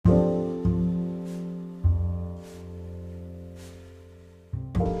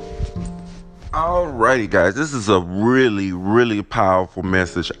Alrighty, guys, this is a really, really powerful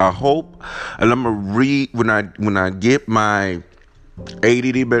message. I hope, and I'm gonna read when I get my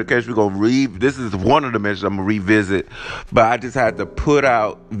ADD medication. We're gonna read. This is one of the messages I'm gonna revisit, but I just had to put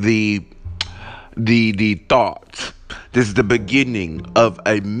out the thoughts. This is the beginning of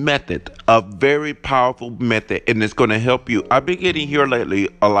a method, a very powerful method, and it's going to help you. I've been getting here lately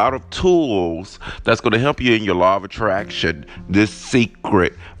a lot of tools that's going to help you in your law of attraction, this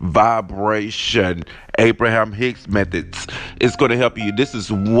secret, vibration, Abraham Hicks methods. It's going to help you. This is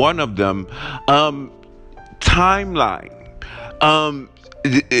one of them. Timeline.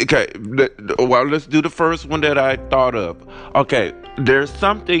 Okay, well, let's do the first one that I thought of. Okay, there's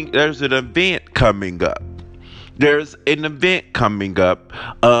an event coming up. There's an event coming up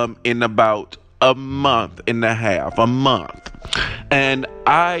in about a month and a half, a month. And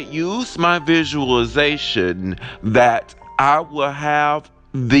I use my visualization that I will have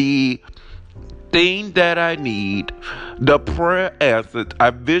the thing that I need, the prayer asset.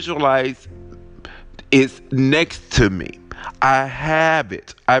 I visualize is next to me. I have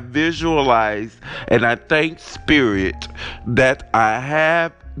it. I visualize and I thank Spirit that I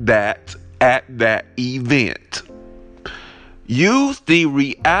have that at that event. Use the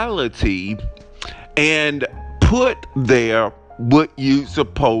reality and put there what you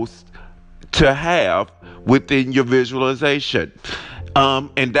supposed to have within your visualization.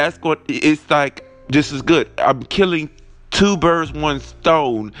 And that's what it's like. This is good. I'm killing two birds, one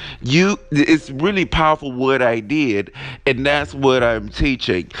stone. It's really powerful what I did, and that's what I'm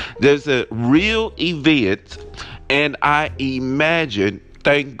teaching. There's a real event, and I imagine,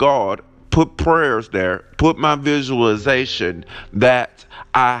 thank God, put prayers there, put my visualization that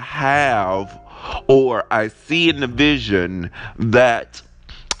I have, or I see in the vision that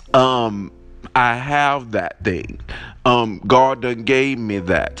I have that thing. God done gave me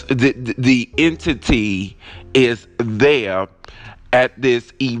that. The entity is there at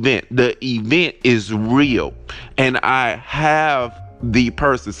this event. The event is real, and I have the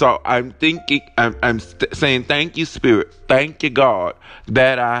person. So I'm thinking, saying, thank you, Spirit. Thank you, God,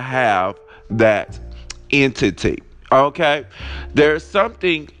 that I have that entity. Okay, there's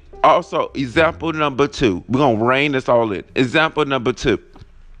something also. Example number two. We're gonna rein this all in. Example number two.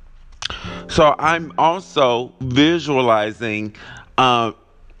 So I'm also visualizing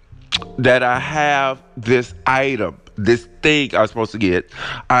that I have this item, this thing I'm supposed to get.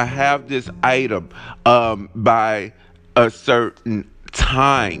 I have this item by a certain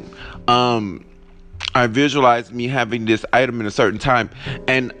time. I visualize me having this item in a certain time,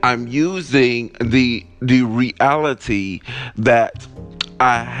 and I'm using the reality that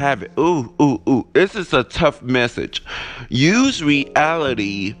I have it. Ooh. This is a tough message. Use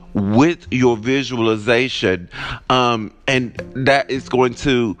reality with your visualization, and that is going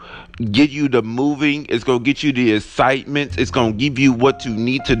to get you the moving. It's going to get you the excitement. It's going to give you what you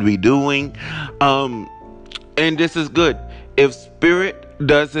need to be doing. And this is good. If Spirit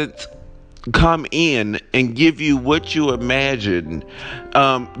doesn't come in and give you what you imagine,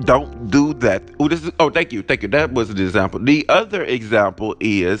 don't do that. Thank you. That was an example. The other example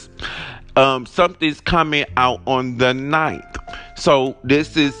is something's coming out on the 9th. So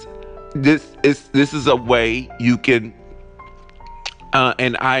this is a way you can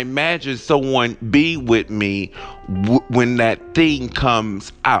and I imagine someone be with me when that thing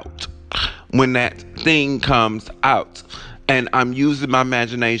comes out. When that thing comes out. And I'm using my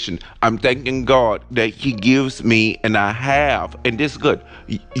imagination. I'm thanking God that He gives me, and I have, and this is good.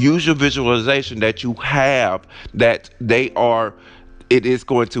 Use your visualization that you have, that it is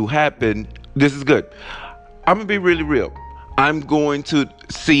going to happen. This is good. I'm going to be really real. I'm going to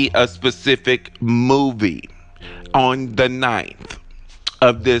see a specific movie on the 9th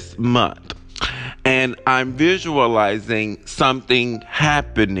of this month. And I'm visualizing something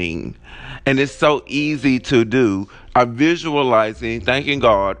happening. And it's so easy to do. I'm visualizing, thanking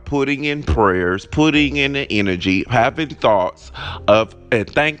God, putting in prayers, putting in the energy, having thoughts of, and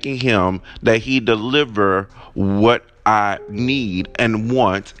thanking Him that He deliver what I need and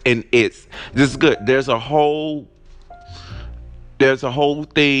want. And this is good. There's a whole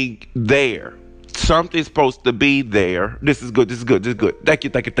thing there. Something's supposed to be there. This is good. Thank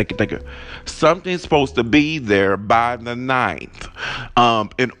you. Something's supposed to be there by the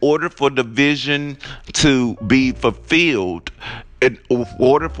 9th. In order for the vision to be fulfilled, in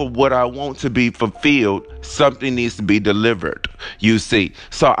order for what I want to be fulfilled, something needs to be delivered. You see.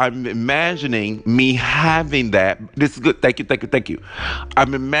 So I'm imagining me having that. This is good. Thank you.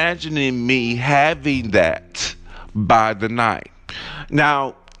 I'm imagining me having that by the 9th.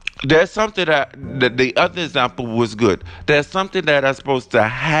 Now, there's something that the other example was good. There's something that I'm supposed to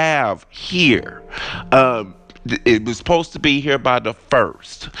have here. It was supposed to be here by the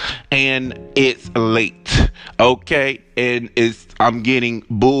first, and it's late. Okay, and it's I'm getting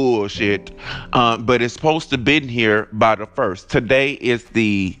bullshit. But it's supposed to been here by the first. Today is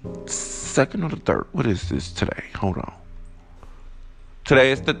the second or the third. What is this today? Hold on.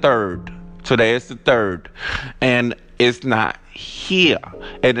 Today is the third. Today is the third. And it's not here.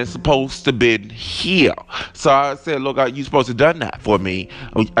 And it's supposed to be here. So I said, look, you supposed to done that for me.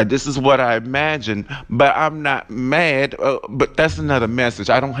 This is what I imagined. But I'm not mad. But that's another message.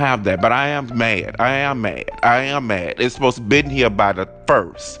 I don't have that. But I am mad. I am mad. I am mad. It's supposed to be here by the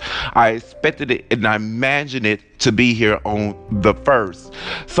first. I expected it and I imagined it to be here on the first.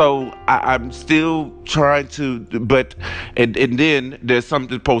 So I'm still trying to, but, and then there's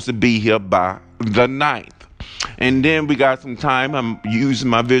something supposed to be here by the ninth. And then we got some time. I'm using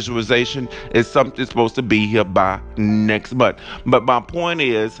my visualization. It's something supposed to be here by next month. But my point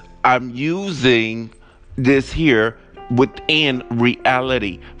is, I'm using this here within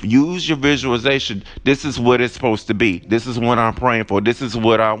reality. Use your visualization. This is what it's supposed to be. This is what I'm praying for. This is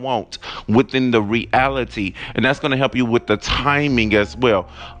what I want within the reality. And that's going to help you with the timing as well.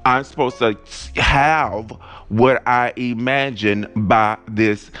 I'm supposed to have what I imagine by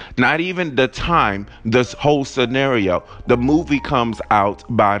this, not even the time, this whole scenario. The movie comes out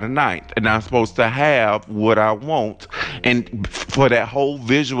by the ninth, and I'm supposed to have what I want. And for that whole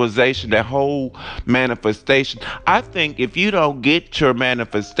visualization, that whole manifestation, I think if you don't get your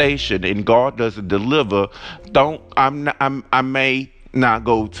manifestation and God doesn't deliver, I may not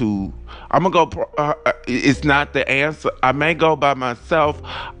go to, I'm gonna go, it's not the answer. I may go by myself.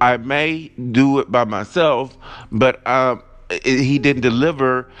 I may do it by myself, but he didn't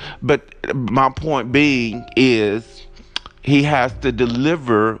deliver. But my point being is, he has to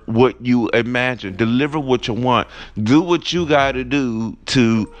deliver what you imagine, deliver what you want, do what you got to do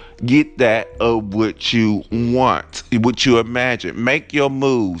to get that of what you want, what you imagine. Make your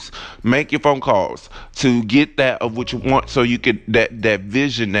moves, make your phone calls to get that of what you want, so you can that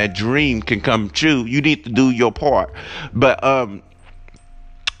vision, that dream can come true. You need to do your part, but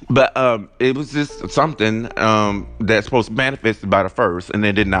it was just something that's supposed to manifest by the first, and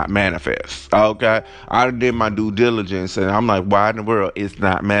it did not manifest. Okay, I did my due diligence, and I'm like, why in the world it's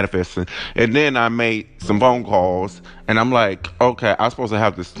not manifesting? And then I made some phone calls, and I'm like, okay, I'm supposed to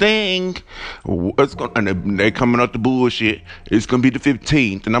have this thing. It's going, and they coming up the bullshit. It's gonna be the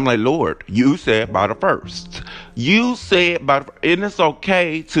 15th, and I'm like, Lord, you said by the first. You said by the, and it's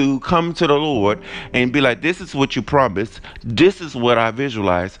okay to come to the Lord and be like, this is what you promised. This is what I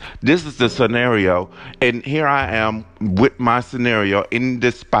visualize. This is the scenario, and here I am with my scenario in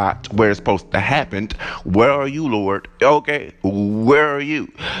this spot where it's supposed to happen. Where are you, Lord? Okay, where are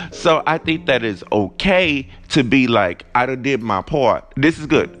you? So I think that is okay to be like, I done did my part. This is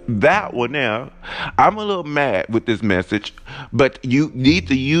good. That one now, I'm a little mad with this message, but you need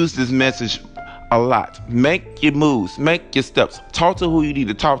to use this message a lot. Make your moves, make your steps, talk to who you need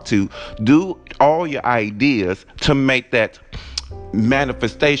to talk to, do all your ideas to make that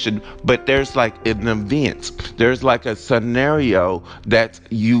manifestation. But there's like an event, there's like a scenario that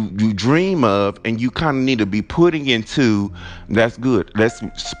you dream of, and you kind of need to be putting into. That's good. Let's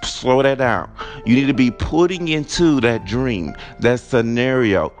slow that down. You need to be putting into that dream, that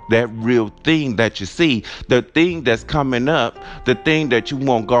scenario, that real thing that you see, the thing that's coming up, the thing that you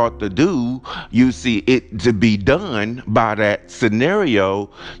want God to do. You see it to be done by that scenario.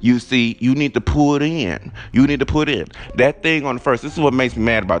 You see, you need to put in. You need to put in that thing on the first. This is what makes me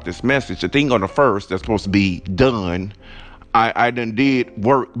mad about this message. The thing on the first that's supposed to be done, I done did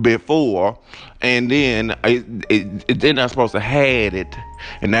work before, and then then I'm supposed to had it,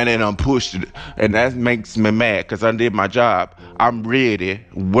 and then I'm pushed it, and that makes me mad because I did my job. I'm ready.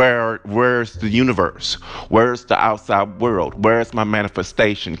 Where's the universe? Where's the outside world? Where's my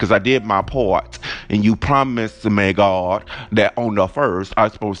manifestation? Because I did my part, and you promised me, God, that on the first I'm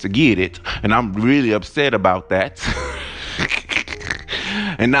supposed to get it, and I'm really upset about that.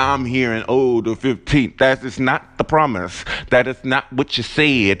 And now I'm hearing, oh, the 15th. That is not the promise. That is not what you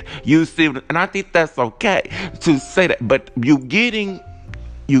said. You see, and I think that's okay to say that. But you're getting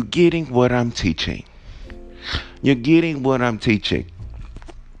what I'm teaching. You're getting what I'm teaching.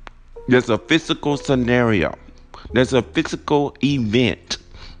 There's a physical scenario. There's a physical event.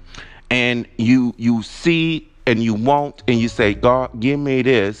 And you see and you want and you say, God, give me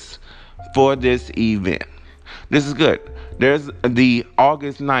this for this event. This is good. There's the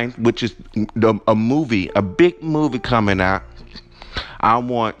August 9th, which is a movie, a big movie coming out. I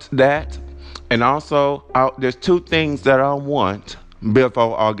want that. And also, there's two things that I want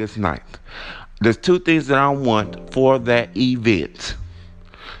before August 9th. There's two things that I want for that event.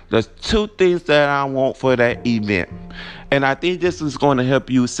 There's two things that I want for that event. And I think this is going to help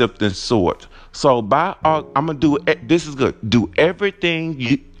you sift and sort. So I'm gonna do it. This is good. Do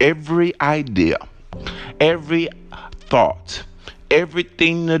everything, every idea, every thought,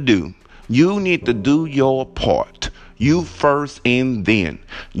 everything to do. You need to do your part. You first and then.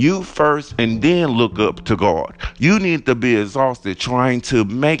 You first and then look up to God. You need to be exhausted trying to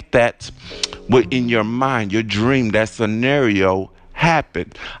make that what in your mind, your dream, that scenario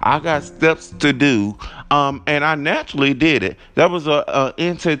happen. I got steps to do, and I naturally did it. That was a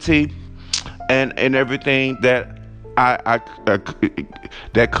entity and everything that I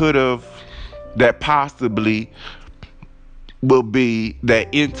that could have, that possibly will be that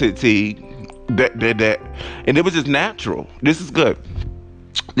entity that and it was just natural. This is good.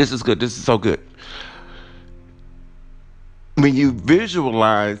 This is good. This is so good. When you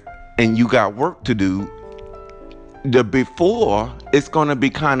visualize and you got work to do, the before, it's going to be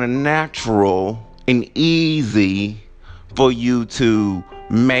kind of natural and easy for you to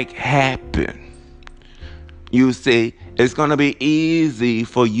make happen. You see, it's going to be easy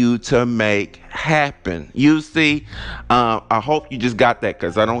for you to make happen. You see, I hope you just got that,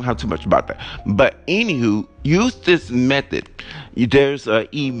 because I don't have too much about that. But anywho, use this method. There's an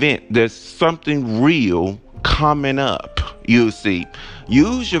event. There's something real coming up. You see,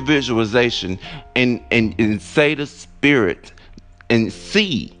 use your visualization and say to spirit and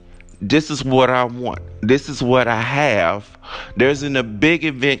see, this is what I want. This is what I have. There's a big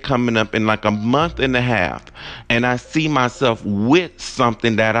event coming up in like a month and a half, and I see myself with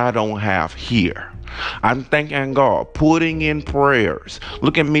something that I don't have here. I'm thanking God, putting in prayers.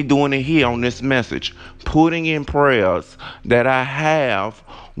 Look at me doing it here on this message, putting in prayers that I have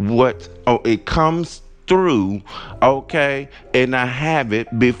what it comes through, okay, and I have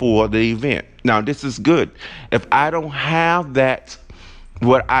it before the event. Now this is good. If I don't have that,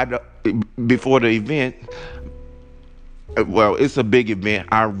 before the event, well, it's a big event.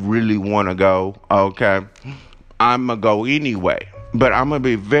 I really want to go. Okay, I'm gonna go anyway, but I'm gonna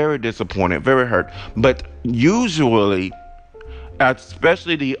be very disappointed, very hurt. But usually,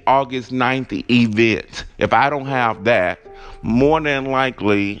 especially the August 9th event, if I don't have that, more than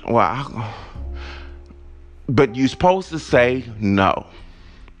likely, but you're supposed to say no.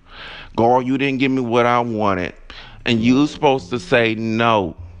 God, you didn't give me what I wanted. And you're supposed to say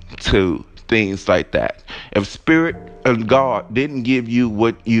no to things like that. If Spirit of God didn't give you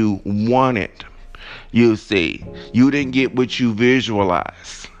what you wanted, you see, you didn't get what you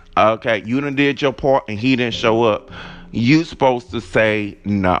visualized. Okay, you done did your part and he didn't show up. You supposed to say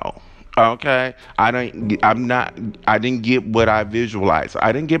no. Okay, I didn't get what I visualized.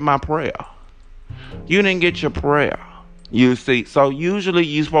 I didn't get my prayer. You didn't get your prayer. You see, so usually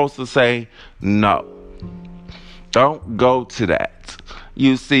you're supposed to say no. Don't go to that.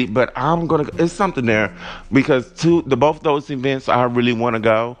 You see, but it's something there, because both those events I really want to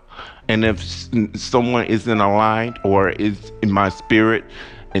go, and if someone isn't aligned or is in my spirit,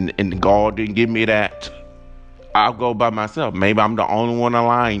 and God didn't give me that, I'll go by myself. Maybe I'm the only one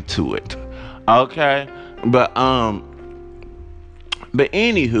aligned to it. Okay, but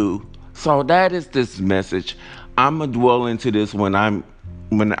anywho, so that is this message. I'm gonna dwell into this when I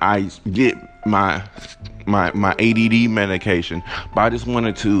get my ADD medication. But I just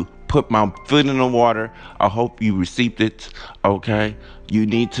wanted to put my foot in the water. I hope you received it. Okay, you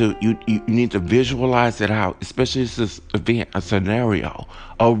need to visualize it out, especially this event, a scenario,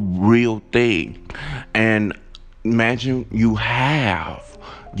 a real thing, and imagine you're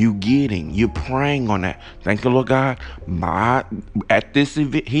praying on that. Thank you, Lord God. At this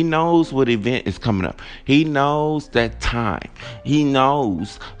event, he knows what event is coming up. He knows that time. He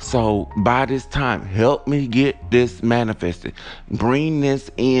knows. So by this time, help me get this manifested. Bring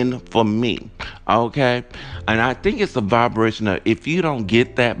this in for me. Okay? And I think it's a vibration of, if you don't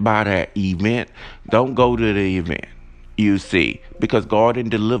get that by that event, don't go to the event. You see, because God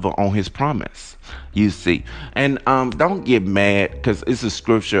didn't deliver on his promise. You see, and don't get mad, because it's a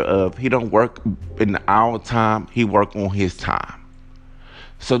scripture of, he don't work in our time, he work on his time.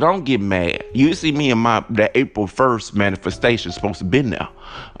 So don't get mad. You see me in that April 1st manifestation supposed to be there.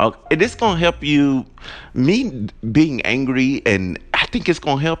 And it's gonna help you. Me being angry, and I think it's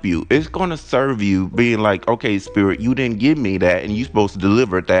gonna help you. It's gonna serve you, being like, okay, Spirit, you didn't give me that, and you supposed to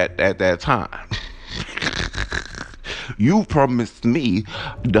deliver that at that time. You promised me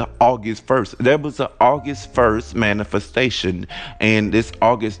the August 1st. There was an August 1st manifestation, and this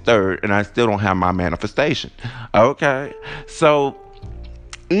August 3rd, and I still don't have my manifestation. Okay? So,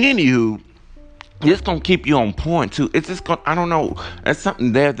 anywho, It's gonna keep you on point too. It's just gonna, I don't know. That's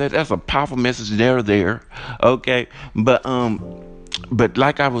something there. That's a powerful message there. Okay, but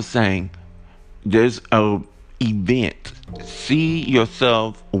like I was saying, there's a event. See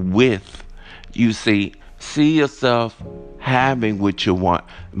yourself with. You see yourself having what you want.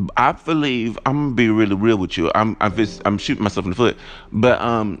 I believe I'm gonna be really real with you. I'm shooting myself in the foot, but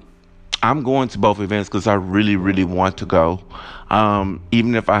I'm going to both events because I really, really want to go.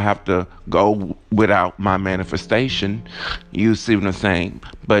 Even if I have to go without my manifestation, you see what I'm saying?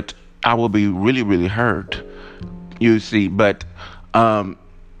 But I will be really, really hurt. You see, but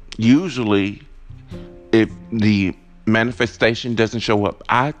usually if the manifestation doesn't show up,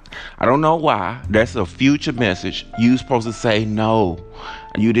 I don't know why. That's a future message. You supposed to say no.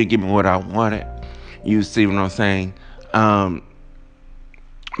 You didn't give me what I wanted. You see what I'm saying?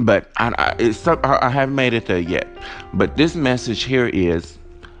 But I haven't made it there yet. But this message here is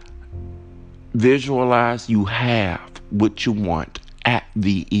visualize you have what you want at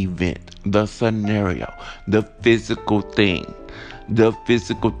the event, the scenario, the physical thing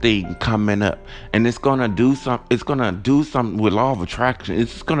coming up, and it's gonna do something. It's gonna do something with law of attraction.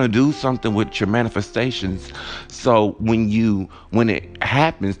 It's gonna do something with your manifestations. So when it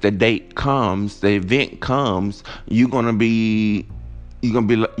happens, the date comes, the event comes, you gonna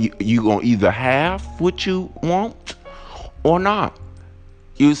either have what you want or not.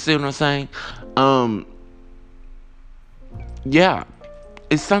 You see what I'm saying? Yeah,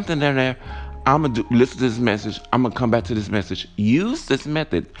 it's something down there. I'm gonna listen to this message. I'm gonna come back to this message. Use this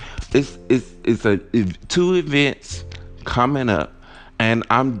method. It's two events coming up, and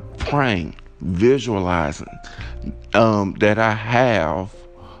I'm praying, visualizing that I have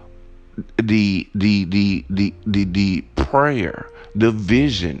the prayer, the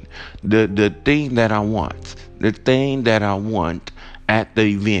vision, the thing that I want at the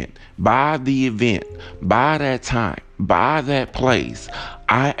event, by that time, by that place.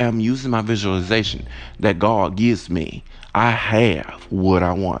 I am using my visualization that God gives me. I have what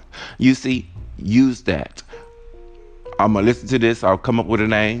I want. You see, use that. I'm gonna listen to this. I'll come up with a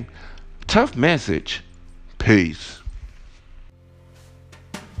name. Tough message. Peace.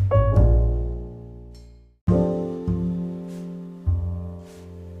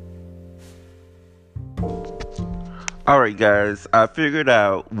 All right, guys, I figured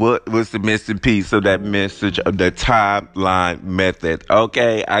out what was the missing piece of that message of the timeline method.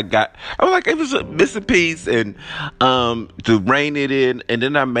 Okay, I was like, it was a missing piece, and to rein it in, and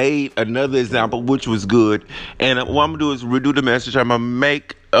then I made another example, which was good. And what I'm gonna do is redo the message. I'm gonna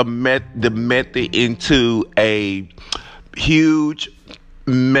make the method into a huge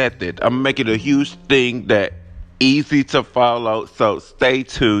method. I'm gonna make it a huge thing that easy to follow, so stay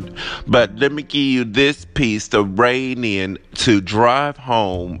tuned. But let me give you this piece to rein in, to drive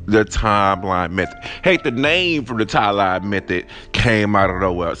home the timeline method. Hey, the name from the timeline method came out of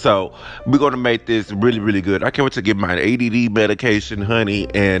nowhere, so we're gonna make this really, really good. I can't wait to get my ADD medication, honey,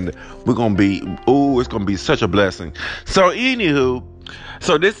 and it's gonna be such a blessing. So anywho,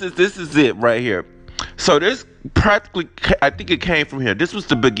 so this is it right here. So this practically, I think it came from here. This was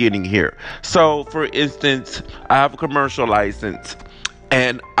the beginning here. So for instance, I have a commercial license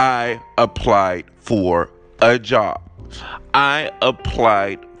and I applied for a job. And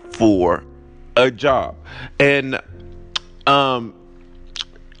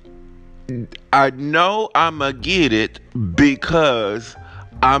I know I'm gonna get it because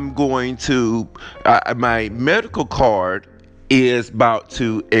I'm going to my medical card is about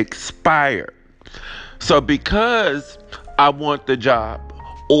to expire. So because I want the job,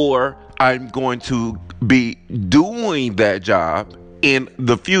 or I'm going to be doing that job in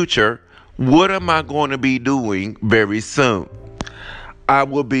the future, what am I going to be doing very soon? I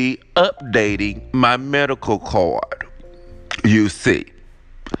will be updating my medical card. You see,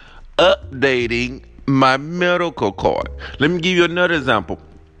 updating my medical card. Let me give you another example.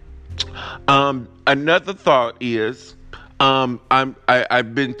 Another thought is,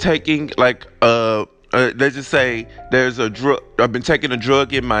 I've been taking let's just say there's a drug. I've been taking a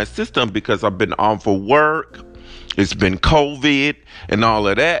drug in my system because I've been on for work. It's been COVID and all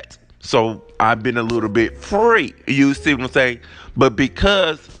of that. So I've been a little bit free. You see what I'm saying? But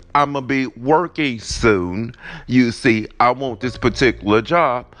because I'm going to be working soon, you see, I want this particular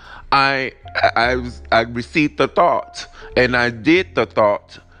job. I received the thought, and I did the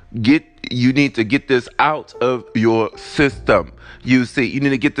thought. You need to get this out of your system. You see, you need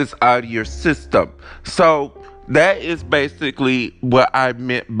to get this out of your system. So that is basically what I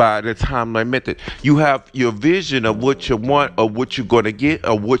meant by the timeline method. You have your vision of what you want or what you're going to get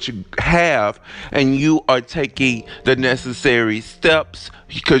or what you have, and you are taking the necessary steps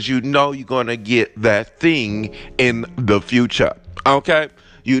because you know you're going to get that thing in the future. Okay?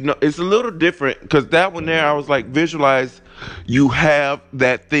 You know, it's a little different because that one there, I was like, visualize you have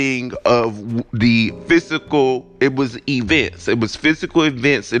that thing of the physical. It was events, it was physical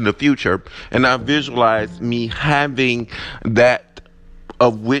events in the future, and I visualized me having that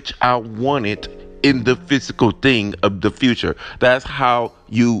of which I wanted in the physical thing of the future. That's how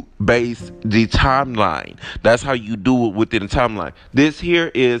you base the timeline. That's how you do it within the timeline. This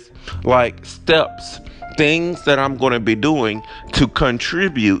here is like steps, things that I'm going to be doing to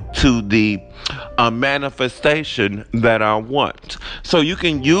contribute to the manifestation that I want. So you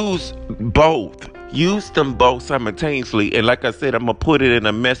can use both. Use them both simultaneously. And like I said, I'm going to put it in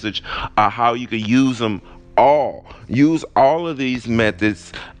a message how you can use them all. Use all of these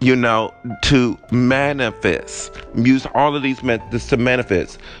methods, to manifest. Use all of these methods to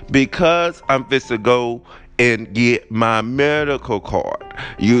manifest. Because I'm fit to go and get my medical card.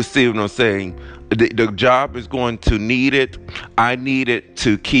 You see what I'm saying? The job is going to need it. I need it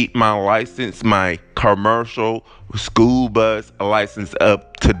to keep my license, my commercial school bus license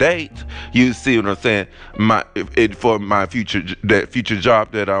up to date. You see what I'm saying? For my future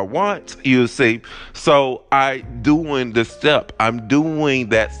job that I want. You see, so I'm doing the step. I'm doing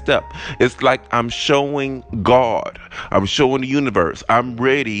that step. It's like I'm showing God. I'm showing the universe. I'm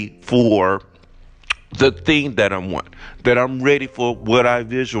ready for the thing that I want, that I'm ready for what I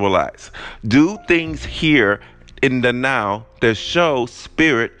visualize. Do things here in the now that show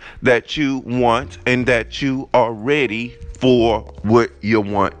spirit that you want and that you are ready for what you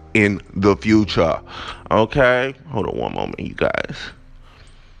want in the future. Okay? Hold on one moment, you guys.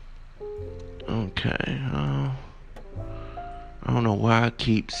 Okay. I don't know why it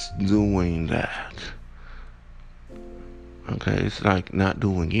keeps doing that. Okay, it's like not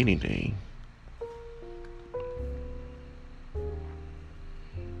doing anything.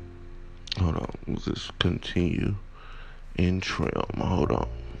 Hold on, let's just continue in trim. Hold on.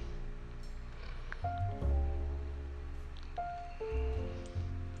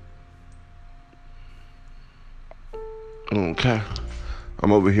 Okay,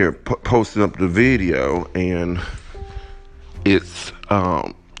 I'm over here posting up the video, and it's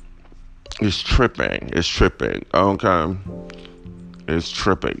tripping. It's tripping. Okay, it's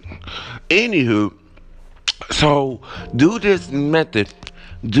tripping. Anywho, so do this method.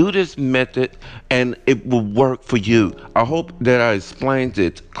 Do this method and it will work for you. I hope that I explained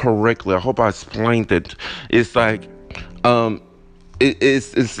it correctly. I hope I explained it. It's like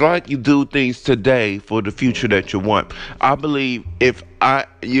it's like you do things today for the future that you want. I believe if I'm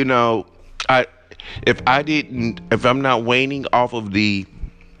not waning off of the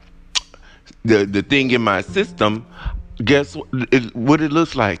thing in my system, guess what it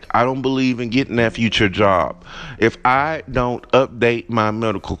looks like. I don't believe in getting that future job. If I don't update my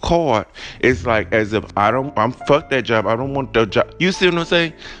medical card, it's like as if I'm fuck that job. I don't want the job. You see what I'm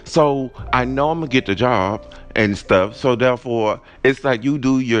saying? So I know I'm gonna get the job and stuff. So therefore, it's like you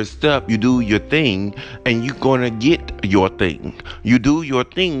do your step, you do your thing, and you're gonna get your thing. You do your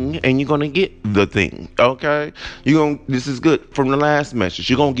thing, and you're gonna get the thing. Okay? This is good from the last message.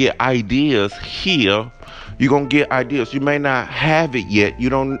 You're gonna get ideas here. You're gonna get ideas. You may not have it yet.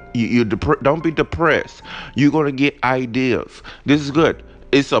 Don't be depressed. You're gonna get ideas. This is good.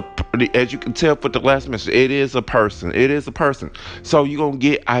 As you can tell from the last message, it is a person. It is a person. So you're gonna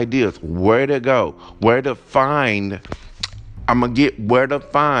get ideas. Where to go? Where to find? I'm gonna get where to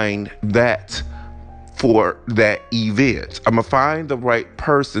find that for that event. I'm gonna find the right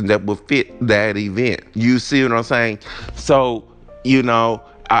person that will fit that event. You see what I'm saying? So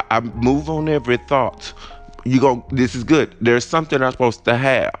I move on every thought. This is good. There's something I'm supposed to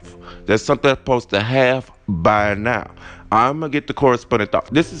have. There's something I'm supposed to have by now. I'm going to get the corresponding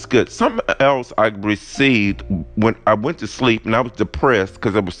thought. This is good. Something else I received when I went to sleep and I was depressed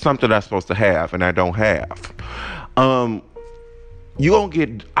because it was something I'm supposed to have and I don't have. I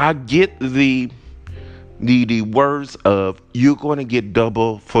get the words of you're going to get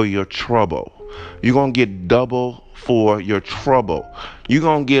double for your trouble. You're going to get double for your trouble. You're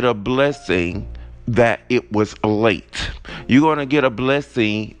going to get a blessing that it was late. You're going to get a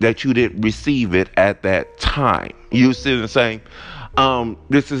blessing that you didn't receive it at that time. You see what I'm saying?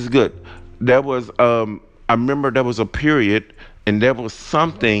 This is good. I remember there was a period and there was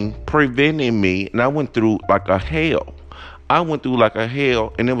something preventing me, and I went through like a hell.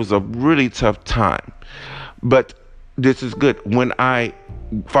 And it was a really tough time. But this is good. When I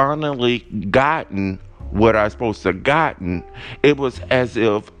finally gotten what I supposed to have gotten, it was as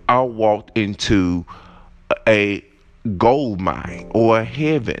if I walked into a gold mine or a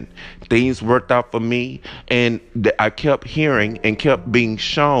heaven. Things worked out for me, and I kept hearing and kept being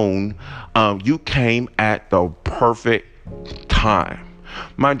shown, you came at the perfect time.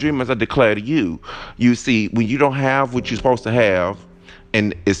 My dream, as I declare to you, you see, when you don't have what you're supposed to have,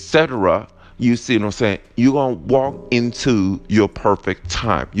 and etc., you see what I'm saying? You're going to walk into your perfect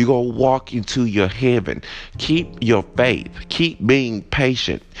time. You're going to walk into your heaven. Keep your faith. Keep being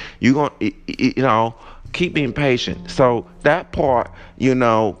patient. You're going to, keep being patient. So that part,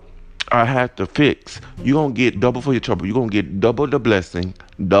 I have to fix. You're going to get double for your trouble. You're going to get double the blessing,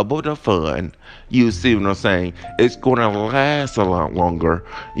 double the fun. You see what I'm saying? It's going to last a lot longer.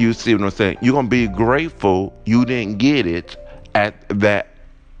 You see what I'm saying? You're going to be grateful you didn't get it at that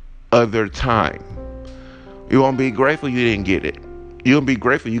other time. You're going to be grateful you didn't get it. You're going to be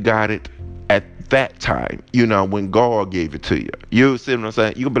grateful you got it at that time, when God gave it to you. You see what I'm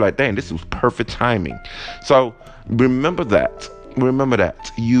saying? You're going to be like, dang, this was perfect timing. So remember that. Remember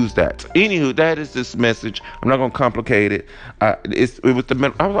that. Use that. Anywho, that is this message. I'm not gonna complicate it. It was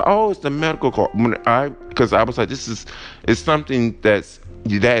the I was like, oh, it's the medical card. Because I was like, it's something that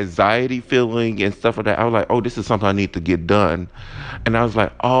anxiety feeling and stuff like that. I was like, oh, this is something I need to get done. And I was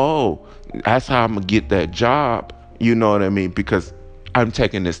like, oh, that's how I'm gonna get that job. You know what I mean? Because I'm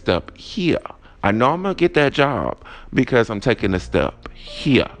taking this step here. I know I'm gonna get that job because I'm taking a step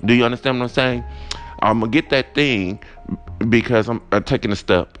here. Do you understand what I'm saying? I'm gonna get that thing because I'm taking a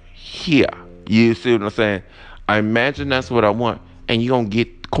step here. You see what I'm saying? I imagine that's what I want, and you're gonna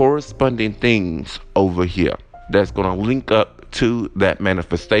get corresponding things over here that's gonna link up to that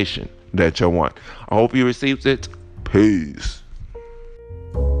manifestation that you want. I hope you received it. Peace.